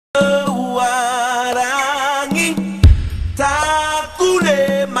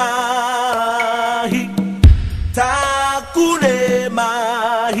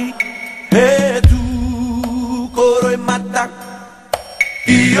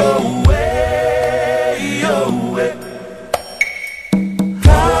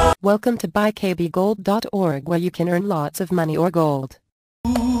Welcome to buykbgold.org, where you can earn lots of money or gold.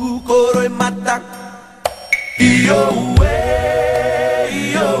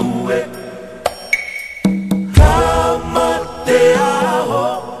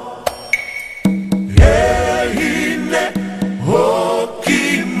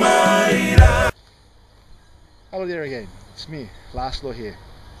 Hello there again, it's me, Laszlo here.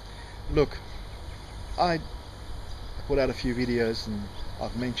 Look, I put out a few videos and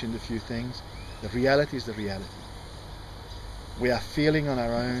I've mentioned a few things. The reality is the reality. We are feeling on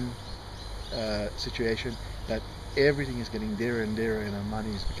our own situation that everything is getting dearer and dearer and our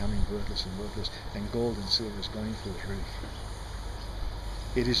money is becoming worthless and gold and silver is going through the roof.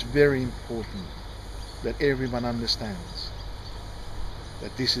 It is very important that everyone understands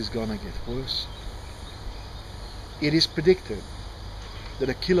that this is gonna get worse. It is predicted that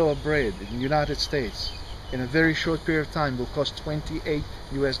a kilo of bread in the United States in a very short period of time will cost $28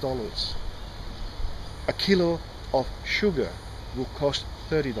 US. A kilo of sugar will cost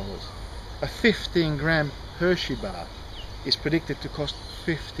 $30. A 15-gram Hershey bar is predicted to cost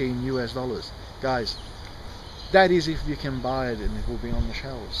 $15 US. Guys, that is if you can buy it and it will be on the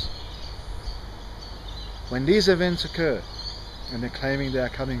shelves. When these events occur, and they're claiming they are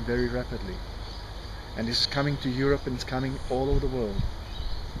coming very rapidly, and this is coming to Europe and it's coming all over the world,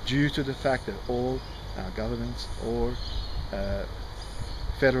 due to the fact that all our governments or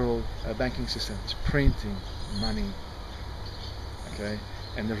federal banking system is printing money, okay?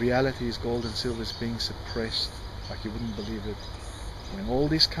 And the reality is gold and silver is being suppressed like you wouldn't believe it. When all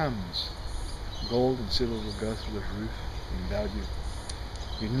this comes, gold and silver will go through the roof in value.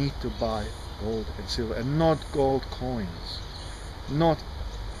 You need to buy gold and silver, and not gold coins, not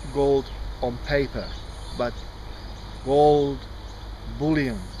gold on paper, but gold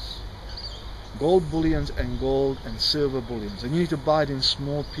bullions. Gold bullions and gold and silver bullions. And you need to buy it in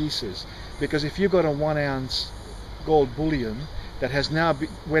small pieces, because if you've got a 1 ounce gold bullion that has now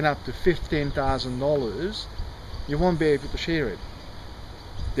went up to $15,000, you won't be able to share it.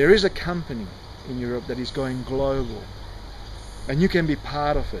 There is a company in Europe that is going global, and you can be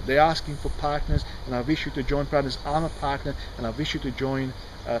part of it. They're asking for partners, and I wish you to join partners. I'm a partner, and I wish you to join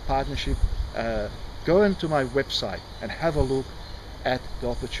a partnership. Go into my website and have a look at the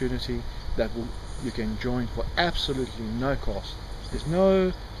opportunity that you can join for absolutely no cost. There's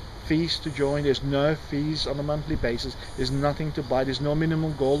no fees to join, there's no fees on a monthly basis, there's nothing to buy, there's no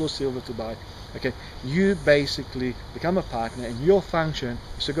minimum gold or silver to buy. Okay, you basically become a partner, and your function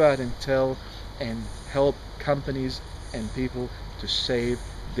is to go out and tell and help companies and people to save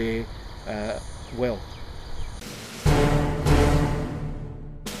their wealth.